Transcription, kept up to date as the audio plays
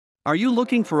Are you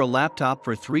looking for a laptop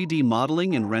for 3D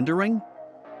modeling and rendering?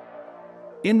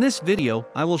 In this video,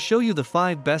 I will show you the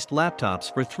 5 best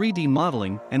laptops for 3D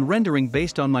modeling and rendering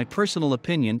based on my personal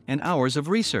opinion and hours of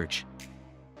research.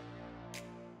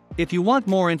 If you want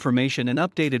more information and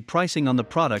updated pricing on the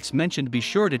products mentioned, be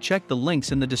sure to check the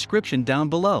links in the description down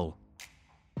below.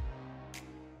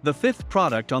 The 5th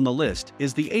product on the list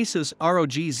is the Asus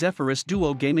ROG Zephyrus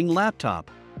Duo Gaming Laptop.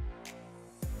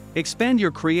 Expand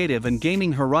your creative and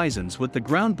gaming horizons with the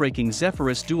groundbreaking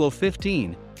Zephyrus Duo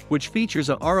 15, which features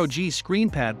a ROG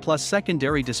ScreenPad plus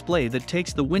secondary display that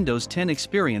takes the Windows 10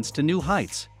 experience to new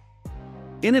heights.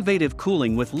 Innovative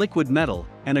cooling with liquid metal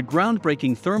and a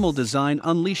groundbreaking thermal design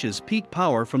unleashes peak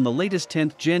power from the latest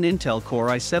 10th Gen Intel Core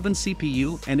i7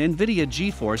 CPU and NVIDIA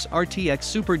GeForce RTX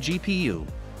Super GPU.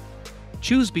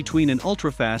 Choose between an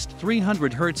ultra-fast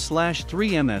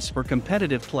 300Hz/3ms for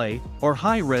competitive play or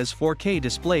high-res 4K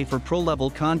display for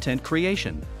pro-level content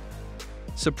creation.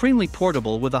 Supremely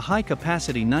portable with a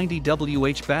high-capacity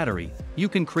 90Wh battery, you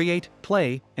can create,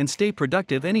 play, and stay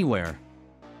productive anywhere.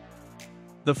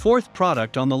 The 4th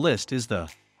product on the list is the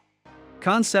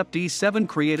Concept D7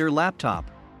 Creator Laptop.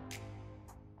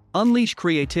 Unleash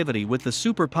creativity with the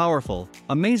super powerful,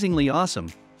 amazingly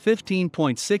awesome,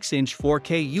 15.6-inch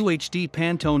 4K UHD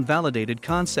Pantone validated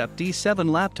Concept D7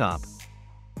 laptop.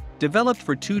 Developed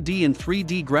for 2D and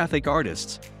 3D graphic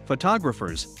artists,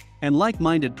 photographers, and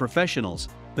like-minded professionals,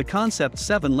 the Concept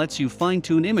 7 lets you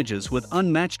fine-tune images with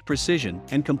unmatched precision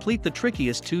and complete the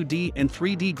trickiest 2D and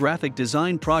 3D graphic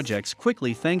design projects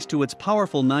quickly thanks to its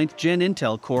powerful 9th Gen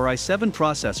Intel Core i7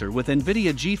 processor with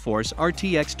NVIDIA GeForce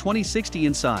RTX 2060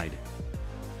 inside.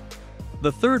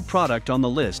 The 3rd product on the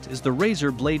list is the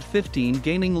Razer Blade 15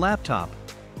 Gaming Laptop.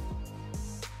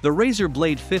 The Razer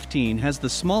Blade 15 has the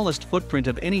smallest footprint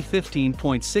of any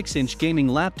 15.6-inch gaming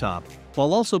laptop,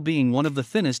 while also being one of the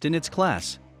thinnest in its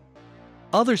class.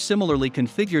 Other similarly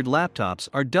configured laptops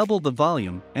are double the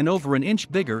volume and over an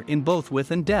inch bigger in both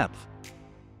width and depth.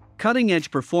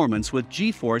 Cutting-edge performance with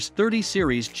GeForce 30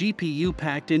 series GPU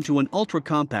packed into an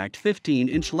ultra-compact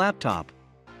 15-inch laptop.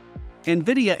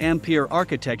 NVIDIA Ampere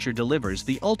architecture delivers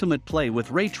the ultimate play with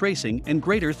ray tracing and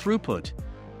greater throughput.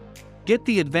 Get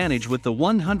the advantage with the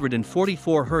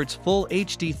 144Hz Full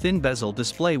HD thin bezel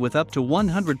display with up to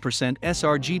 100%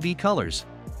 sRGB colors.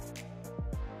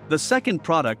 The 2nd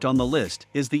product on the list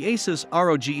is the Asus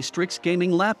ROG Strix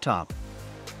Gaming Laptop.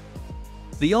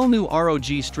 The all-new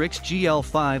ROG Strix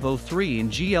GL503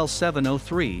 and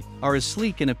GL703 are as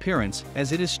sleek in appearance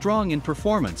as it is strong in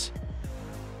performance.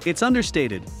 Its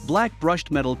understated, black brushed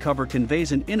metal cover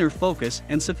conveys an inner focus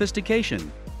and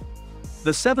sophistication. The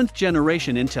 7th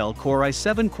generation Intel Core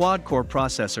i7 quad-core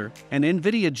processor and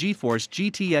NVIDIA GeForce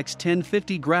GTX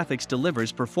 1050 graphics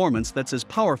delivers performance that's as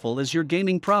powerful as your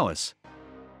gaming prowess.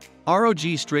 ROG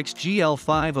Strix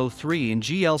GL503 and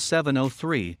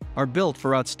GL703 are built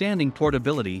for outstanding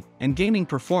portability and gaming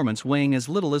performance, weighing as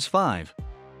little as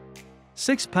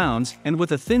 5.6 pounds and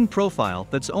with a thin profile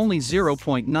that's only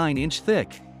 0.9-inch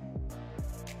thick.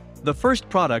 The 1st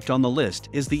product on the list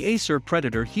is the Acer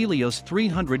Predator Helios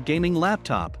 300 Gaming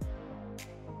Laptop.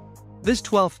 This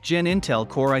 12th Gen Intel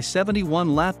Core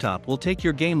i7 laptop will take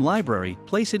your game library,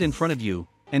 place it in front of you,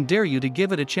 and dare you to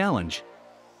give it a challenge.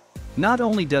 Not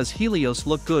only does Helios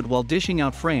look good while dishing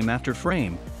out frame after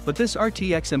frame, but this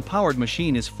RTX-empowered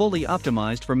machine is fully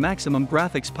optimized for maximum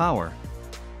graphics power.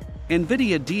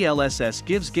 NVIDIA DLSS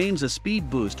gives games a speed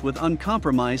boost with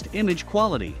uncompromised image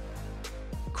quality.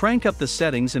 Crank up the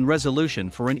settings and resolution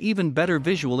for an even better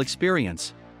visual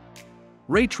experience.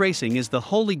 Ray tracing is the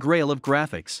holy grail of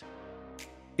graphics.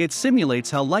 It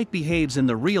simulates how light behaves in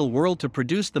the real world to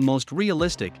produce the most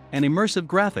realistic and immersive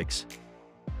graphics.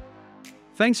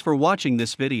 Thanks for watching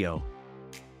this video.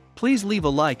 Please leave a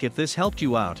like if this helped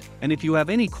you out, and if you have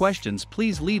any questions,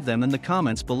 please leave them in the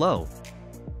comments below.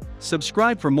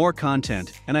 Subscribe for more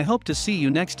content, and I hope to see you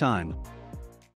next time.